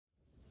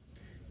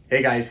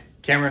Hey guys,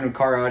 Cameron with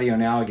Car Audio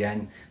Now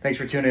again. Thanks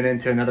for tuning in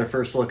to another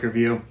first look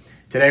review.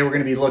 Today we're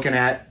going to be looking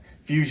at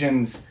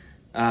Fusion's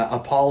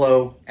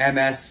Apollo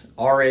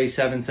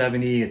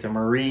MS-RA770. It's a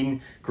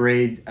marine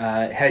grade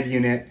head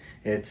unit.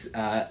 It's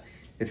got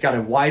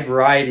a wide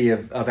variety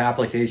of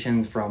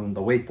applications from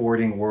the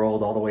wakeboarding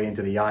world all the way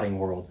into the yachting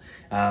world.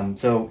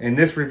 So in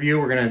this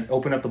review, we're going to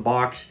open up the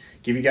box,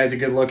 give you guys a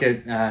good look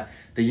at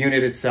the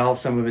unit itself,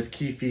 some of its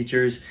key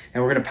features,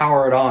 and we're going to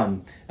power it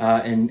on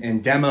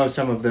and demo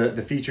some of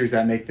the features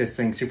that make this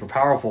thing super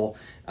powerful,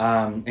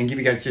 and give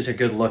you guys just a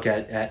good look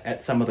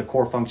at some of the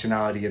core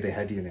functionality of the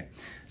head unit.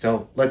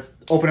 So let's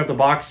open up the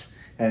box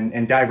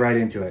and dive right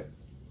into it.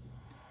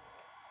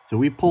 So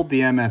we pulled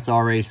the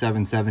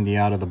MS-RA770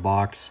 out of the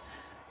box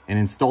and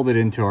installed it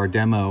into our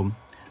demo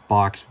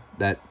box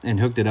and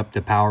hooked it up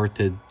to power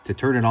to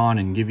turn it on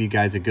and give you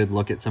guys a good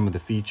look at some of the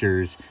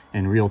features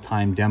in real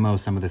time, demo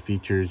some of the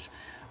features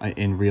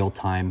in real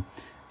time.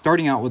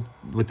 Starting out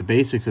with the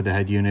basics of the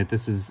head unit,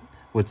 this is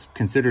what's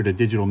considered a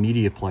digital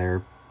media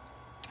player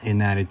in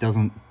that it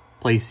doesn't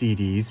play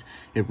CDs.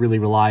 It really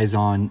relies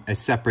on a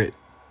separate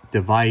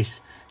device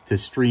to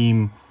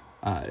stream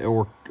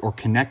or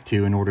connect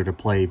to in order to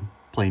play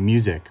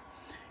music.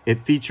 It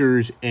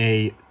features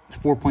a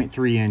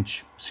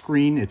 4.3-inch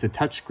screen. It's a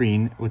touch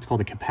screen, what's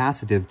called a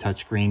capacitive touch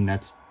screen,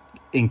 that's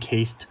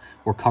encased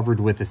or covered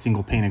with a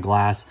single pane of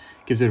glass.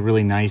 Gives it a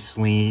really nice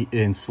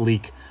and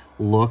sleek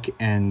look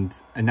and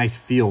a nice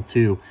feel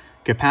too.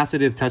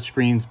 Capacitive touch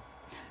screens,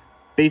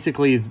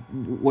 basically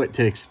what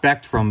to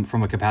expect from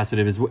a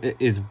capacitive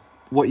is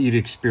what you'd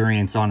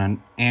experience on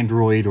an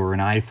Android or an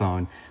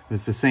iPhone.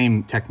 It's the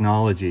same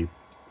technology.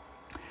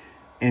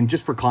 And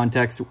just for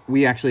context,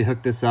 we actually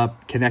hooked this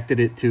up, connected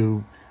it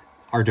to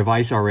our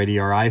device already,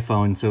 our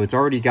iPhone, so it's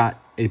already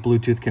got a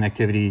Bluetooth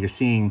connectivity. You're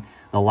seeing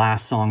the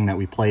last song that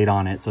we played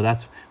on it, so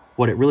that's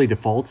what it really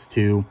defaults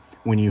to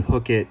when you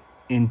hook it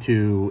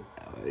into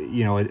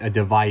a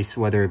device,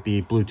 whether it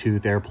be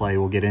Bluetooth, AirPlay.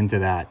 We'll get into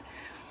that.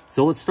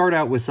 So let's start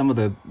out with some of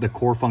the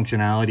core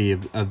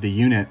functionality of the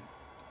unit,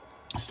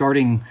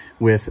 starting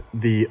with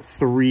the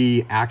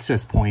 3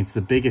 access points,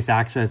 the biggest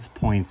access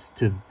points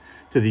to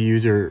the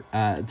user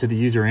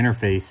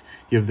interface.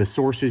 You have the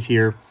sources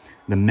here,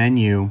 the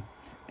menu,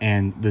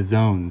 and the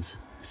zones.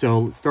 So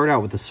let's start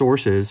out with the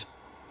sources.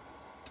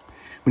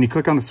 When you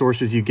click on the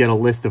sources, you get a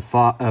list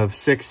of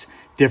 6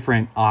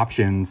 different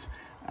options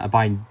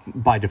by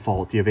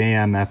default. You have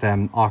AM,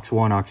 FM, aux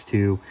 1, aux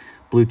 2,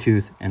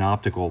 Bluetooth, and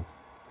optical.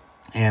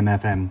 AM,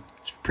 FM,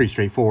 it's pretty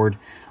straightforward.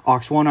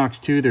 Aux 1, aux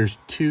 2, there's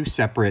 2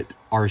 separate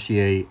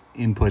RCA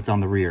inputs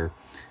on the rear.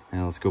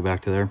 Now let's go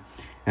back to there.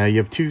 You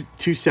have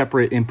two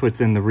separate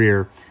inputs in the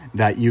rear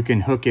that you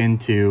can hook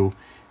into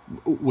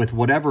with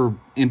whatever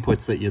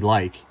inputs that you'd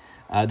like.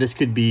 This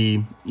could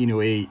be,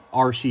 a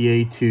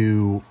RCA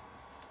to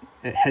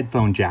a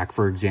headphone jack,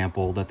 for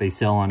example, that they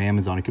sell on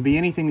Amazon. It could be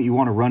anything that you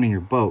want to run in your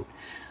boat.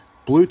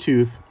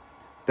 Bluetooth,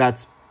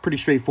 that's pretty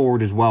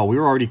straightforward as well. We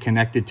were already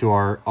connected to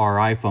our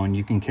iPhone.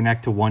 You can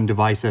connect to one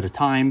device at a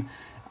time,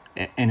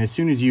 and as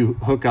soon as you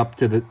hook up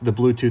to the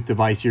Bluetooth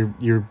device,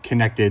 you're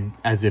connected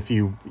as if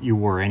you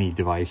were any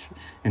device,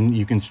 and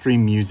you can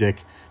stream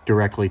music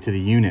directly to the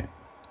unit.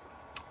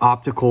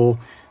 Optical,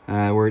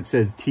 where it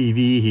says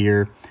TV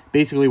here,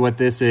 basically what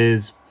this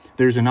is,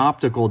 there's an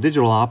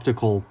digital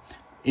optical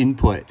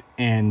input,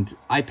 and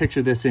I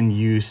picture this in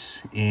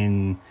use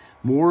in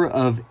more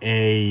of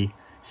a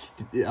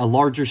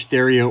larger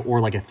stereo,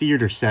 or like a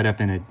theater setup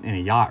in a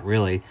yacht,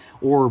 really,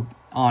 or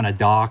on a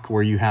dock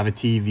where you have a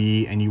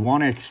TV and you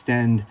want to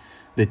extend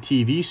the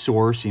TV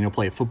source,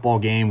 play a football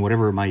game,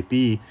 whatever it might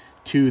be,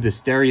 to the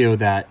stereo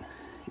that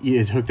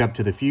is hooked up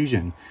to the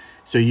Fusion.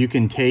 So you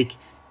can take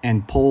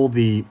and pull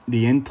the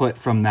input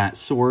from that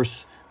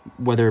source,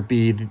 whether it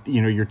be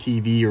your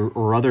TV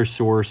or other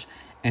source,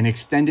 and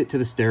extend it to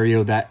the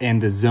stereo and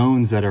the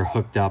zones that are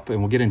hooked up. And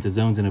we'll get into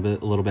zones in a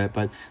little bit,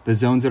 but the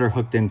zones that are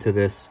hooked into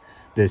this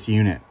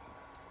unit.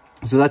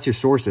 So that's your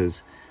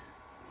sources.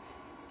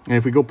 And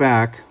if we go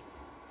back,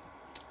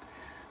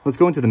 let's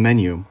go into the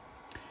menu.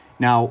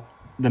 Now,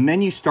 the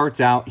menu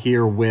starts out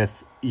here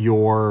with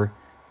your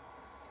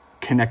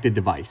connected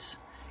device.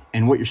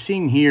 And what you're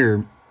seeing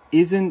here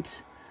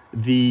isn't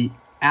the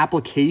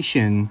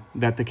application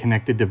that the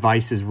connected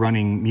device is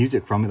running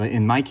music from.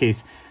 In my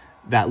case,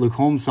 that Luke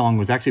Holmes song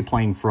was actually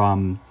playing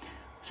from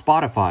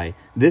Spotify.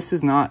 This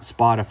is not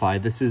Spotify.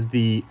 This is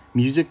the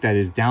music that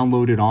is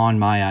downloaded on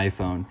my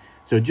iPhone.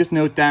 So just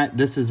note that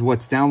this is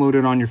what's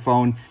downloaded on your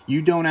phone.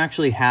 You don't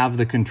actually have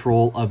the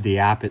control of the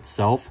app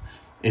itself.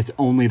 It's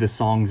only the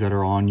songs that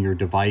are on your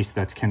device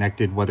that's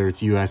connected, whether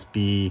it's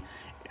USB,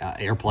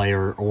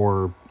 AirPlay,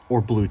 or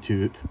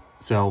Bluetooth.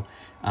 So,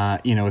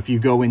 if you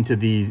go into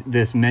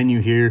this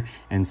menu here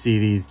and see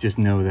these, just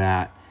know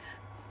that.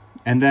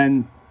 And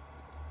then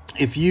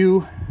if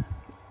you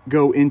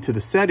go into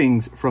the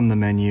settings from the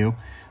menu,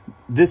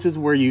 this is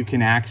where you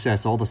can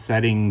access all the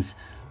settings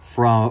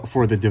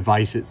for the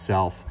device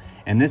itself.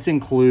 And this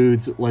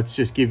includes, let's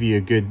just give you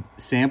a good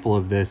sample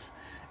of this.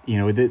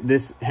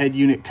 This head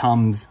unit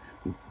comes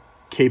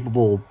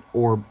capable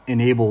or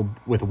enabled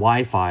with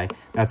Wi-Fi.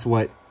 That's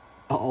what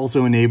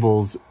also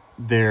enables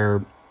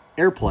their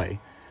AirPlay.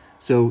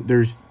 So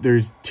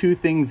there's two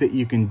things that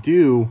you can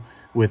do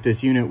with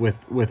this unit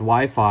with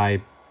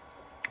Wi-Fi.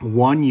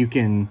 One, you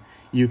can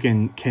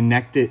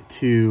connect it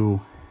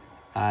to,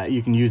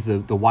 you can use the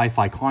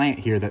Wi-Fi client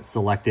here that's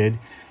selected,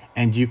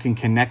 and you can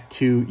connect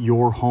to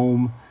your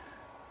home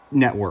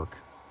network.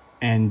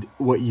 And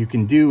what you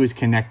can do is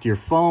connect your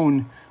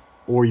phone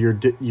or your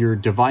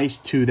device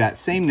to that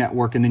same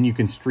network, and then you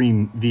can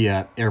stream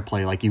via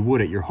AirPlay like you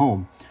would at your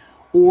home.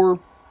 Or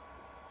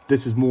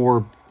this is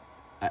more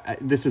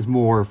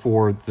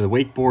for the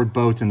wakeboard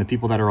boats and the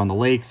people that are on the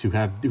lakes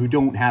who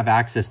don't have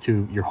access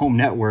to your home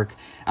network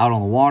out on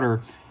the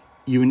water.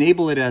 You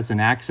enable it as an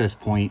access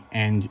point,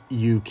 and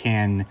you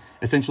can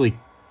essentially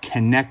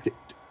connect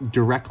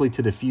directly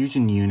to the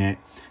Fusion unit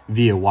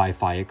via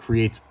Wi-Fi. It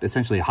creates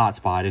essentially a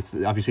hotspot. It's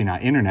obviously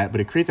not internet, but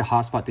it creates a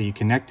hotspot that you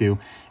connect to,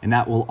 and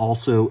that will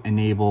also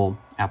enable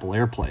Apple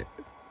AirPlay.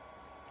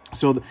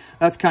 So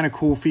that's kind of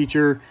cool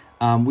feature.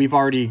 We've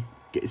already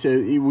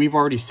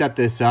set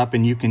this up,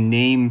 and you can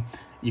name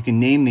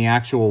the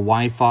actual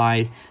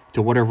Wi-Fi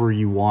to whatever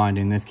you want.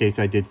 In this case,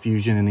 I did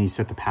Fusion, and then you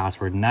set the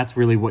password, and that's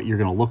really what you're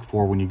going to look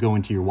for when you go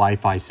into your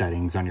Wi-Fi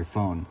settings on your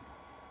phone.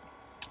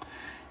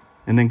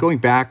 And then going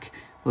back,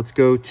 let's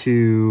go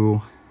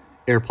to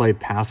AirPlay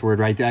password,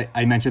 right?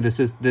 I mentioned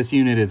this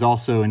unit is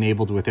also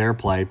enabled with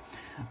AirPlay.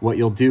 What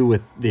you'll do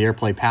with the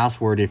AirPlay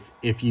password,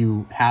 if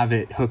you have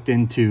it hooked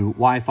into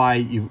Wi-Fi,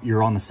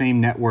 you're on the same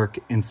network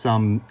in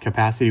some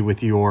capacity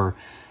with your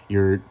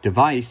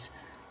device,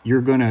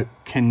 you're going to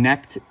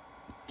connect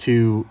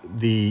to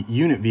the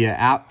unit via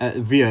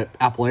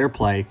Apple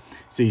AirPlay.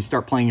 So you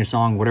start playing your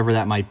song, whatever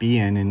that might be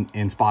in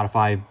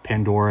Spotify,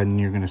 Pandora, and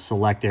you're going to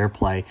select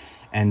AirPlay,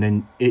 and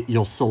then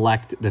you'll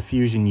select the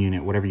Fusion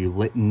unit, whatever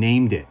you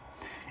named it,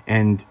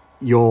 and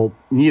you'll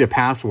need a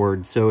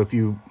password. So if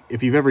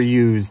you've ever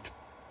used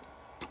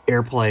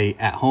AirPlay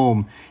at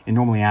home, it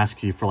normally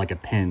asks you for like a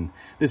PIN.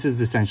 This is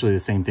essentially the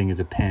same thing as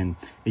a PIN.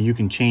 You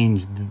can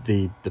change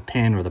the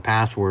PIN or the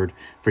password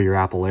for your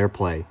Apple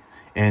AirPlay.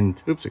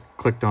 And oops, I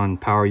clicked on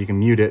power. You can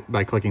mute it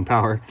by clicking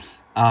power.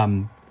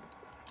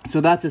 So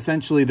that's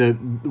essentially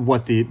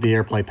what the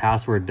AirPlay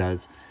password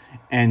does.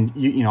 And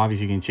you know,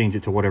 obviously you can change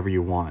it to whatever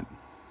you want.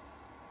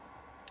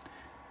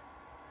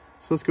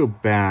 So let's go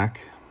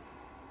back.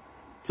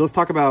 So let's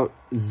talk about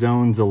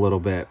zones a little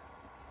bit.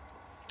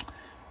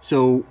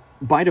 So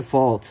by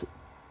default,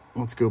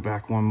 let's go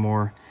back one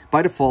more.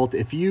 By default,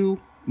 if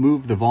you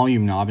move the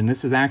volume knob, and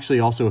this is actually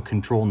also a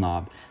control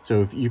knob,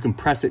 so if you can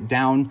press it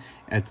down,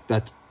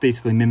 that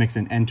basically mimics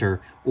an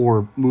enter,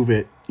 or move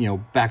it, you know,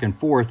 back and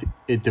forth,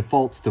 it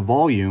defaults to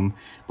volume.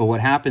 But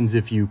what happens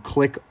if you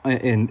click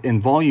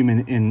in volume,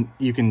 and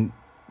you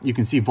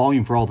can see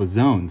volume for all the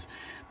zones.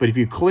 But if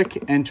you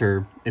click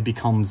enter, it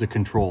becomes a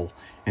control,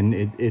 and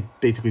it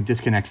basically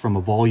disconnects from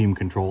a volume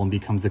control and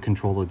becomes the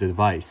control of the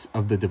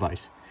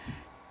device.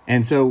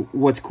 And so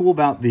what's cool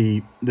about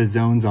the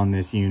zones on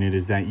this unit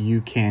is that you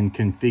can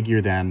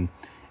configure them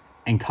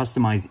and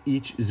customize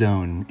each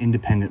zone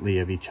independently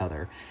of each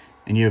other.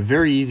 And you have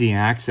very easy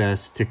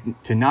access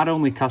to not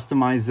only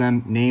customize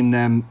them, name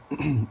them,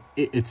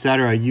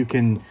 etc. You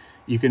can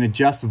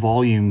adjust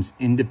volumes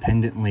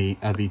independently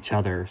of each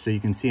other. So you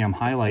can see I'm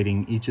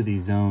highlighting each of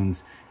these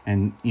zones,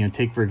 and you know,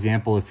 take for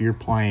example, if you're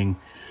playing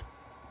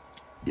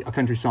a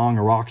country song,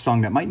 a rock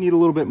song that might need a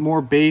little bit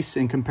more bass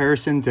in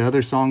comparison to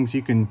other songs,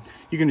 you can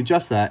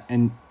adjust that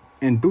and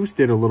boost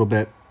it a little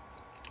bit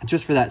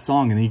just for that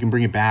song, and then you can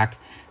bring it back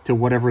to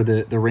whatever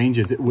the range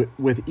is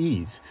with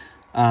ease.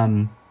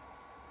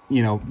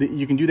 You know,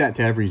 you can do that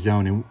to every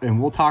zone,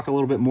 and we'll talk a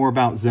little bit more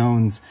about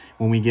zones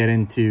when we get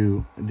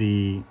into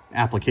the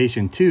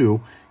application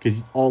too,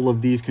 because all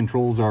of these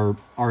controls are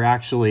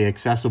actually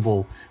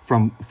accessible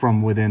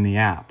from within the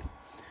app.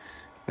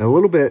 A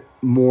little bit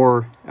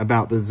more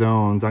about the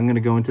zones. I'm going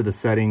to go into the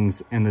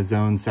settings and the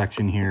zone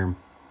section here.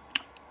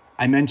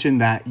 I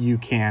mentioned that you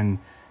can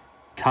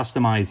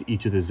customize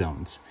each of the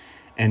zones.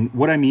 And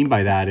what I mean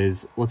by that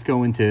is, let's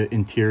go into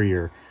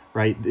interior,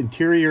 right? The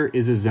interior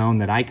is a zone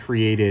that I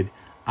created.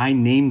 I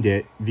named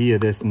it via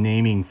this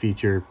naming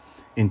feature,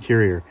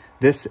 interior.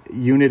 This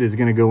unit is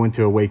going to go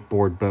into a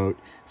wakeboard boat.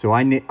 So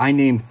I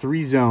named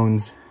 3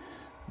 zones,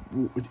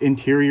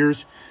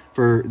 interiors,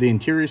 for the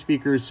interior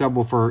speakers,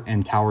 subwoofer,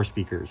 and tower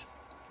speakers.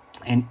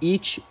 And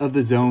each of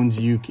the zones,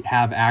 you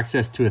have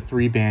access to a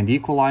 3-band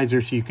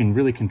equalizer, so you can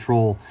really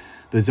control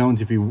the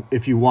zones if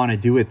you want to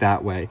do it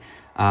that way.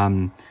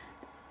 And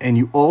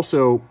you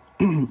also,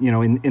 you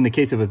know, in the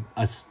case of a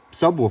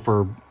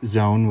subwoofer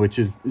zone, which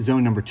is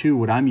zone number 2,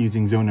 what I'm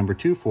using zone number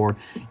 2 for,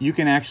 you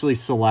can actually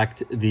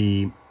select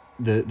the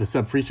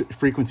sub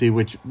frequency,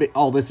 which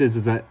all this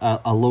is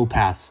a low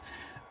pass.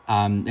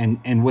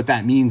 And what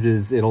that means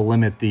is it'll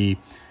limit the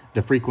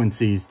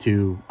frequencies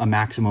to a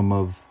maximum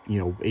of, you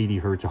know, 80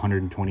 hertz,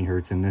 120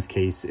 hertz. In this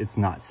case, it's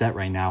not set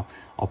right now.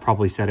 I'll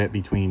probably set it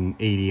between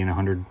 80 and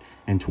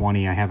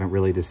 120. I haven't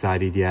really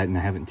decided yet, and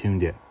I haven't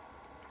tuned it.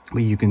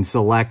 But you can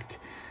select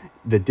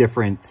the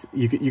different,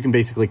 you can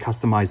basically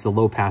customize the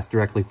low pass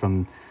directly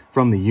from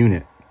the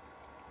unit.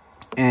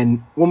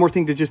 And one more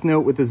thing to just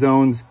note with the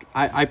zones,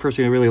 I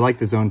personally really like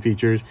the zone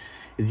features,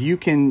 is you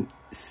can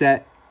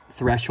set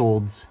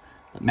thresholds,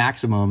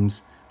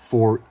 maximums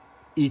for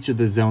each of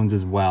the zones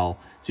as well.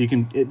 So you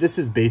can, this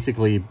is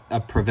basically a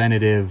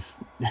preventative,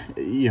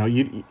 you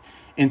know,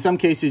 in some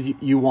cases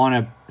you want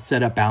to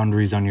set up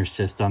boundaries on your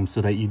system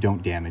so that you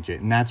don't damage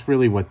it. And that's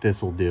really what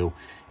this will do,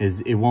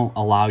 is it won't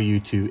allow you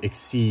to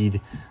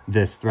exceed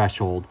this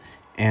threshold.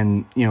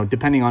 And, you know,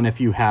 depending on if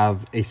you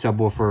have a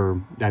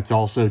subwoofer that's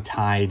also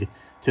tied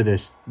to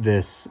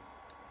this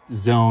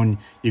zone,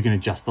 you can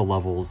adjust the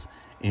levels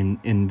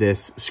in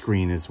this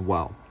screen as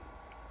well.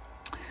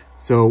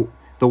 So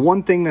the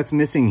one thing that's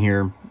missing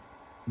here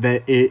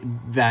that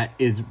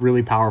is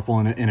really powerful,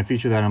 and a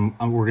feature that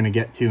we're going to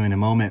get to in a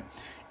moment,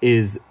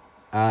 is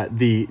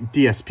the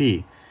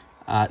DSP.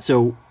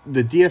 So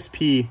the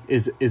DSP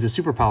is a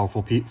super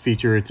powerful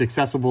feature. It's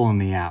accessible in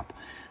the app.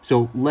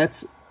 So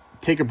let's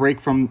take a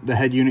break from the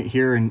head unit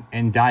here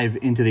and dive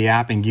into the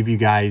app and give you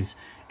guys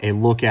a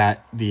look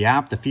at the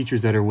app, the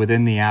features that are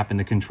within the app, and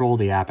the control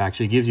the app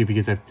actually gives you,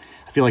 because I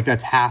feel like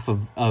that's half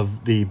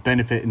of the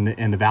benefit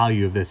and the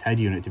value of this head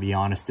unit, to be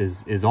honest,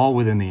 is all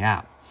within the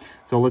app.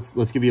 So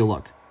let's give you a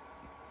look.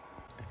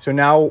 So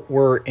now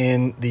we're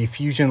in the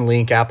Fusion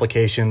Link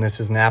application. This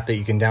is an app that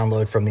you can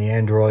download from the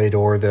Android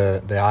or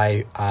the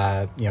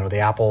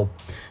Apple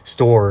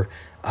Store.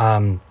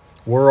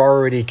 We're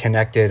already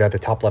connected at the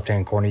top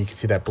left-hand corner. You can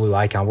see that blue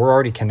icon. We're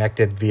already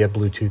connected via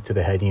Bluetooth to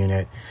the head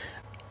unit.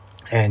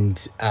 And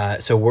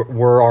so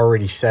we're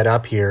already set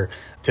up here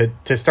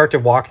to start to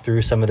walk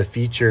through some of the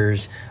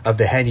features of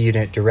the head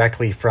unit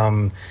directly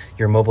from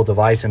your mobile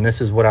device. And this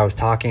is what I was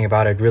talking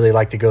about. I'd really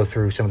like to go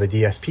through some of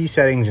the DSP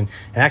settings. And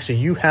actually,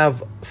 you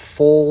have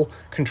full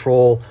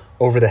control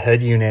over the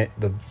head unit,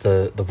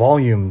 the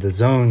volume, the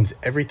zones,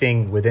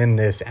 everything within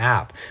this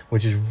app,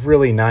 which is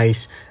really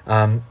nice.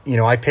 You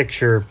know, I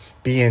picture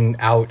being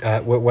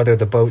out, whether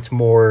the boat's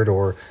moored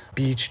or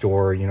beached,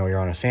 or, you know, you're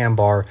on a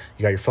sandbar,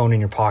 you got your phone in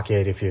your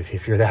pocket,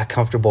 if you're that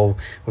comfortable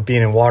with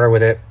being in water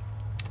with it.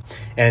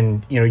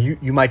 And, you know,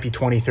 you might be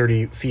 20,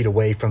 30 feet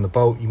away from the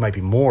boat. You might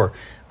be more.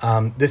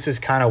 This is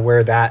kind of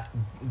where that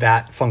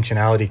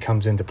functionality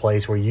comes into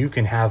place, where you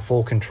can have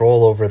full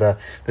control over the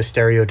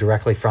stereo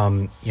directly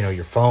from, you know,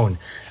 your phone.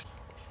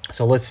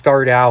 So let's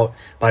start out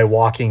by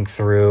walking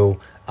through,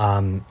 you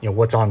know,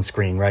 what's on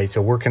screen, right?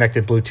 So we're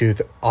connected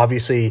Bluetooth.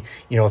 Obviously,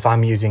 you know, if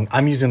I'm using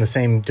the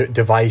same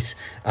device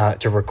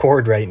to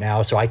record right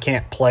now, so I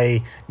can't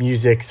play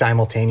music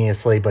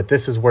simultaneously, but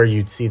this is where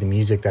you'd see the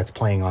music that's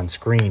playing on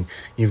screen.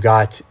 You've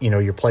got, you know,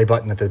 your play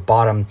button at the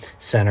bottom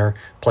center,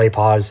 play,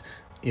 pause,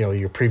 you know,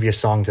 your previous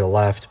song to the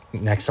left,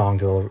 next song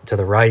to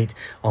the right.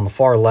 On the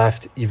far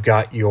left, you've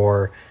got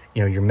your,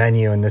 you know, your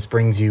menu, and this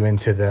brings you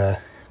into the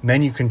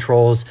menu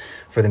controls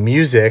for the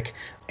music.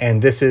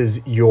 And this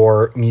is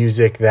your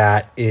music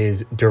that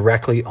is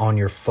directly on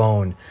your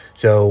phone.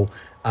 So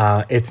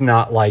it's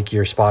not like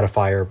your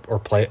Spotify or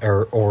Play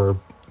or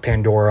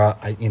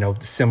Pandora, you know,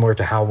 similar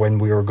to how when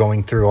we were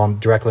going through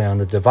directly on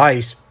the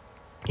device,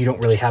 you don't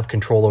really have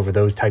control over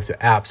those types of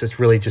apps. It's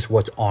really just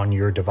what's on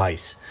your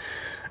device.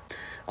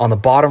 On the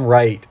bottom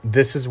right,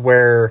 this is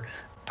where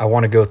I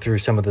want to go through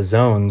some of the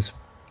zones.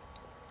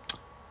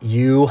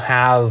 You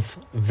have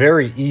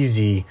very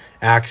easy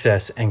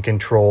access and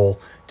control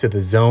to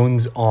the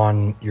zones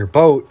on your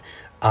boat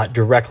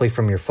directly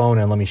from your phone.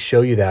 And let me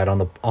show you that.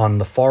 On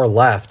the far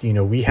left, you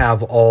know, we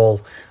have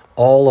all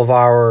of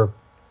our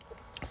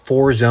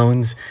 4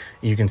 zones.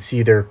 You can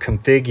see they're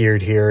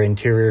configured here: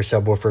 interior,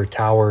 subwoofer,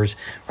 towers,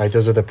 right?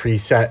 Those are the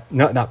preset,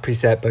 not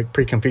preset, but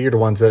pre-configured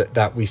ones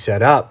that we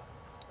set up.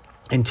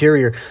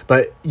 Interior,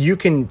 but you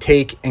can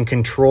take and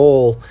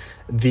control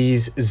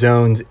these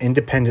zones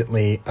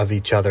independently of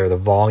each other. The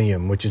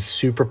volume, which is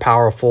super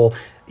powerful.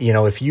 You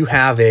know, if you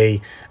have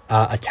a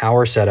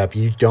tower setup,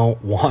 you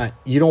don't want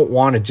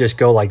to just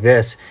go like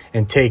this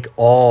and take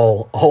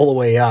all the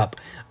way up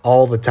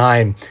all the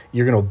time.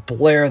 You're going to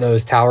blare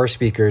those tower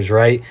speakers,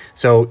 right?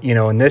 So, you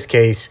know, in this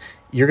case,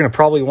 you're going to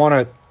probably want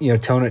to, you know,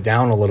 tone it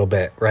down a little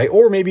bit, right?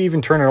 Or maybe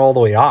even turn it all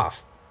the way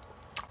off.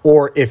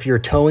 Or if you're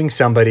towing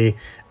somebody,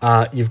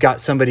 you've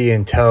got somebody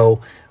in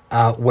tow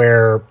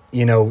where,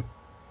 you know,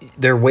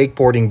 they're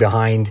wakeboarding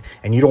behind,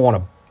 and you don't want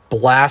to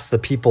blast the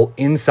people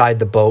inside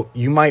the boat.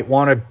 You might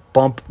want to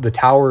bump the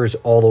towers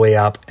all the way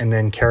up and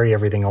then carry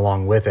everything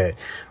along with it,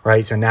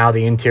 right? So now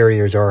the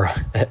interiors are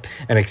at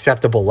an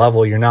acceptable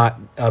level. You're not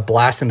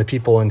blasting the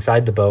people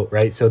inside the boat,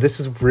 right? So this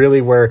is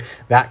really where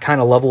that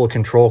kind of level of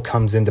control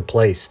comes into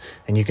place.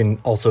 And you can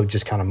also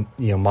just kind of,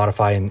 you know,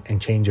 modify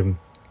and change them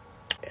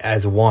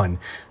as one.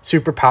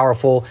 Super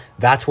powerful.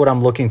 That's what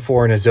I'm looking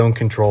for in a zone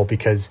control,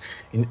 because,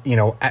 you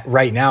know,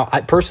 right now,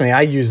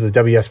 I use the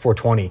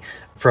WS420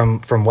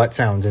 from Wet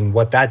Sounds, and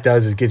what that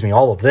does is gives me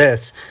all of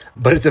this,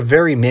 but it's a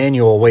very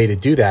manual way to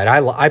do that.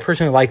 I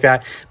personally like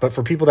that, but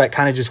for people that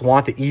kind of just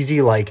want the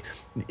easy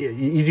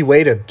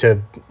way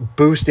to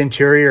boost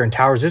interior and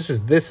towers,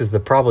 this is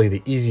probably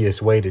the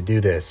easiest way to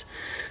do this.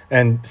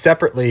 And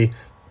similarly,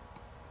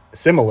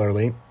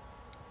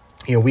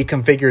 you know, we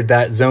configured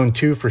that zone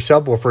 2 for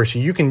subwoofer, so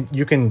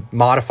you can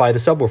modify the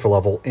subwoofer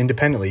level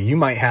independently. You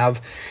might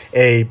have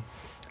a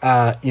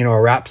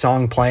rap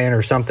song playing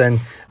or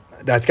something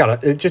that's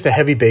got just a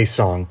heavy bass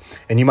song,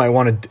 and you might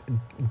want to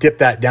dip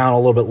that down a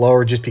little bit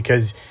lower just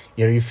because,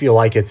 you know, you feel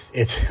like it's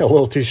a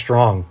little too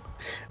strong.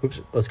 Oops,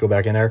 let's go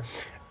back in there.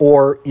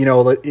 Or, you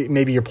know,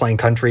 maybe you're playing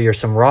country or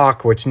some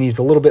rock, which needs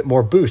a little bit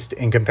more boost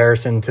in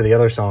comparison to the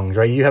other songs,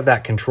 right? You have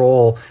that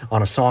control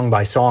on a song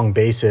by song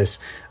basis,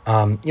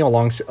 you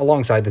know,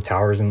 alongside the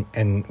towers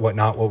and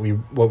whatnot,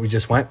 what we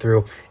just went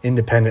through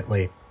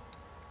independently,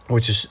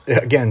 which is,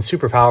 again,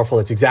 super powerful.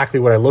 It's exactly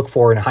what I look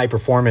for in a high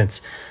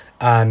performance,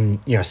 you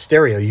know,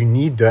 stereo. You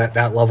need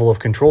that level of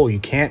control. You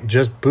can't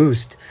just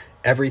boost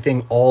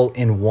everything all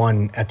in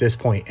one at this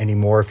point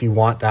anymore. If you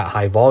want that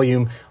high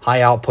volume,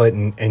 high output,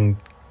 and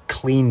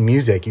clean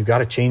music, you got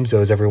to change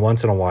those every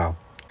once in a while.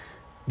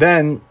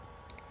 Then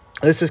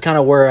this is kind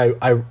of where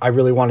I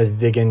really wanted to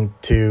dig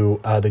into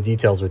the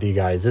details with you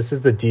guys. This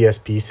is the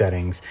DSP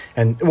settings.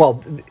 And,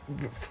 well,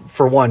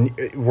 for one,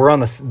 we're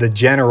on the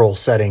general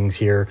settings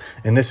here,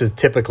 and this is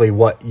typically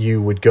what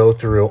you would go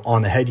through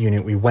on the head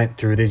unit. We went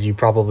through this. You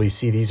probably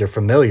see these are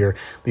familiar.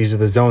 These are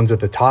the zones at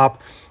the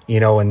top, you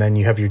know, and then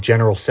you have your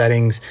general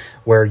settings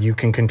where you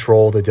can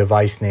control the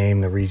device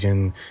name, the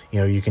region, you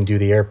know, you can do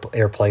the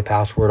AirPlay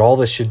password. All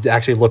this should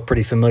actually look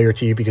pretty familiar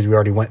to you because we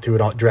already went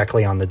through it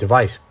directly on the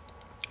device.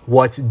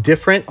 What's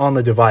different on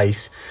the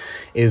device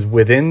is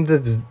within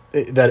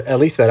at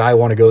least that I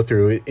want to go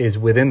through is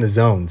within the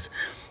zones.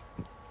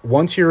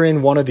 Once you're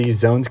in one of these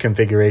zones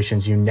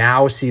configurations, you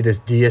now see this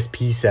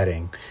DSP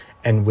setting.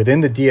 And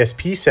within the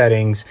DSP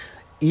settings,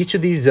 each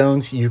of these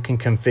zones, you can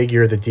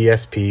configure the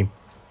DSP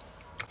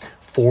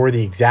for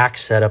the exact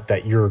setup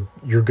that you're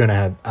going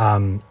to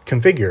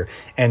configure.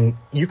 And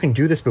you can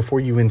do this before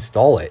you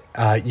install it.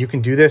 You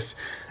can do this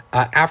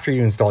after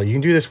you install it. You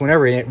can do this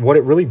whenever. And what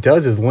it really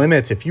does is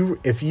limits, if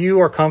you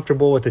are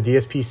comfortable with the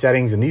DSP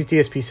settings, and these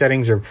DSP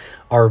settings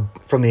are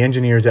from the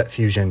engineers at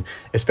Fusion,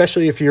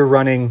 especially if you're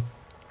running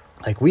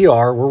like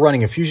we're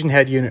running a Fusion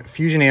head unit,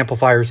 Fusion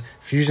amplifiers,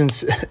 Fusion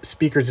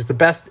speakers. It's the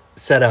best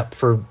setup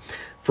for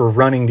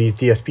running these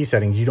DSP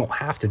settings. You don't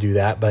have to do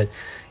that, but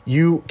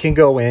you can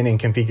go in and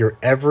configure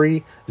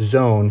every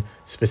zone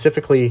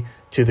specifically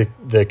to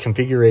the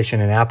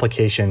configuration and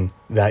application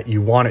that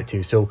you want it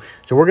to. So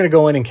we're going to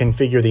go in and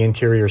configure the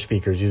interior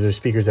speakers. These are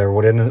speakers that are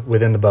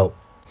within the boat.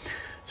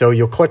 So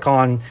you'll click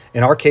on,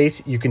 in our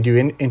case, you can do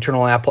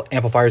internal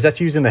amplifiers. That's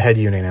using the head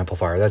unit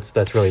amplifier.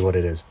 That's really what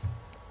it is.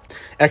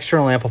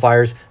 External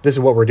amplifiers, this is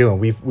what we're doing.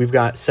 We've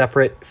got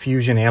separate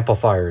Fusion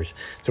amplifiers.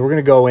 So we're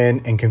going to go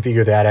in and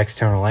configure that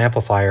external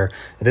amplifier,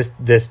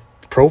 this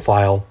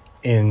profile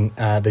in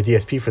the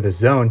DSP for this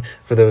zone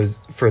for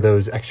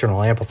those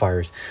external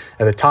amplifiers.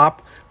 At the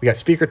top, we got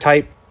speaker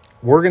type.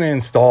 We're going to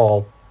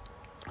install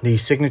the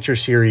Signature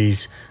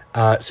Series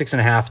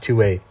 6.5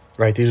 2A,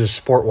 right? These are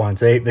sport ones.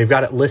 They've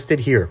got it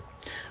listed here.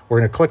 We're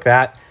going to click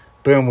that.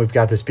 Boom, we've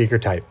got the speaker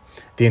type.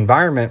 The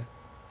environment,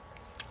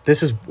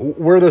 this is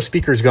where are those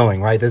speakers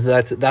going, right?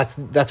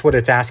 That's what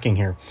it's asking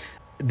here.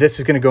 This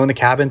is going to go in the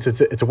cabins. It's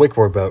a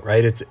wakeboard boat,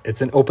 right?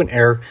 It's an open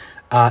air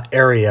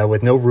area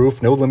with no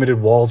roof, no limited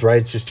walls,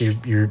 right? It's just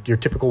your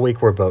typical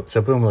wakeboard boat.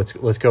 So boom,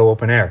 let's go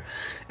open air.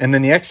 And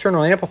then the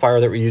external amplifier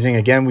that we're using,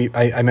 again,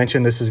 I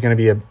mentioned this is going to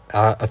be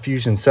a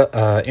Fusion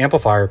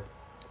amplifier.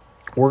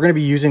 We're going to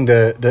be using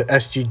the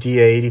SGDA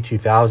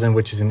 82000,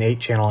 which is an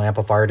 8-channel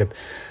amplifier to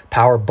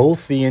power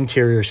both the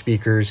interior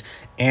speakers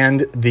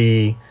and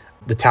the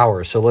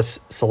tower. So let's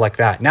select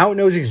that. Now it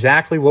knows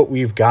exactly what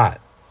we've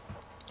got.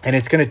 And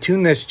it's going to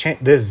tune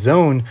this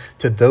zone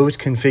to those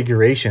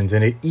configurations.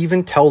 And it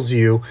even tells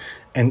you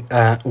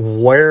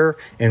where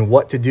and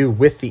what to do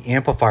with the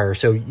amplifier.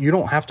 So you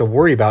don't have to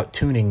worry about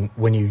tuning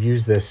when you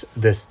use this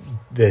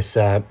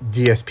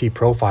DSP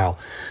profile.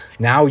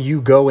 Now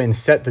you go and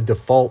set the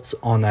defaults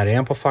on that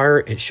amplifier.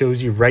 It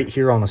shows you right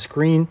here on the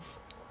screen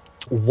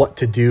what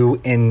to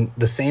do in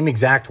the same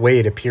exact way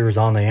it appears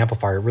on the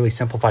amplifier. It really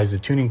simplifies the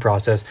tuning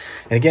process.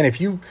 And again, if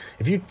you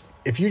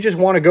just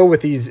want to go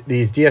with these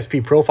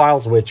DSP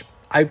profiles, which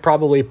I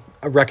probably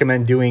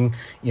recommend doing,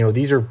 you know,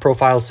 these are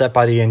profiles set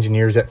by the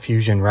engineers at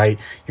Fusion, right?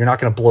 You're not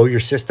going to blow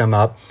your system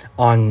up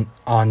on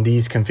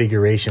these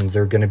configurations.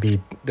 They're going to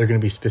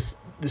be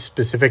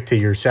specific to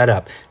your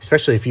setup,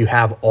 especially if you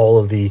have all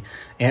of the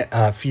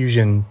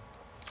Fusion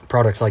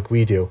products like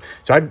we do.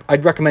 So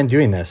I'd recommend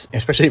doing this,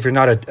 especially if you're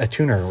not a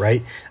tuner,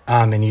 right?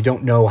 And you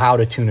don't know how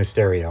to tune a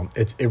stereo.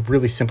 It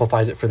really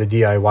simplifies it for the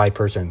DIY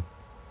person.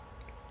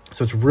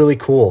 So it's really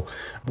cool.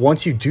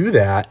 Once you do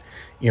that,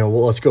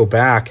 well, let's go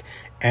back.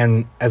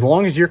 And as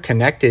long as you're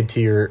connected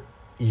to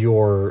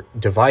your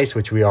device,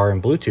 which we are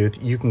in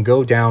Bluetooth, you can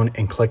go down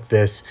and click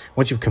this.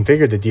 Once you've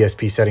configured the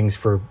DSP settings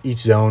for each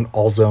zone,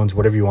 all zones,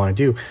 whatever you want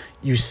to do,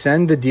 you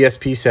send the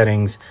DSP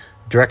settings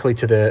directly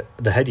to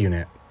the head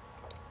unit.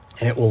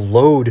 And it will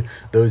load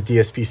those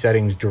DSP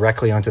settings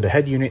directly onto the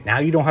head unit. Now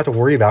you don't have to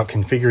worry about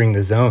configuring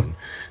the zone.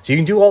 So you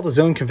can do all the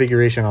zone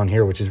configuration on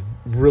here, which is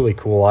really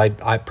cool. I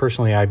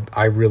personally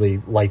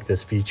really like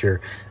this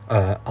feature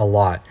a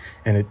lot,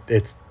 and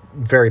it's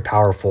very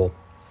powerful.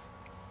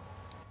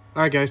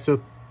 All right, guys,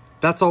 so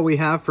that's all we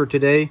have for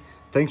today.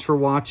 Thanks for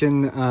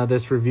watching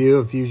this review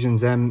of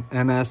Fusion's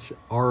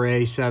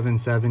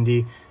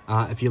MS-RA770.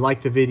 If you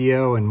like the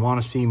video and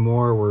want to see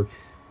more,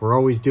 we're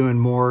always doing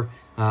more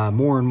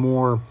and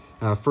more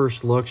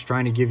first looks,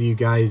 trying to give you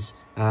guys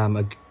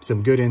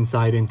some good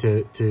insight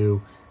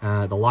into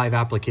the live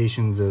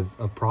applications of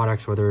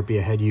products, whether it be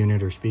a head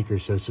unit or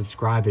speakers. So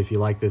subscribe if you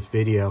like this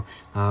video.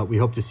 We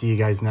hope to see you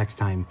guys next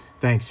time.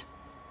 Thanks.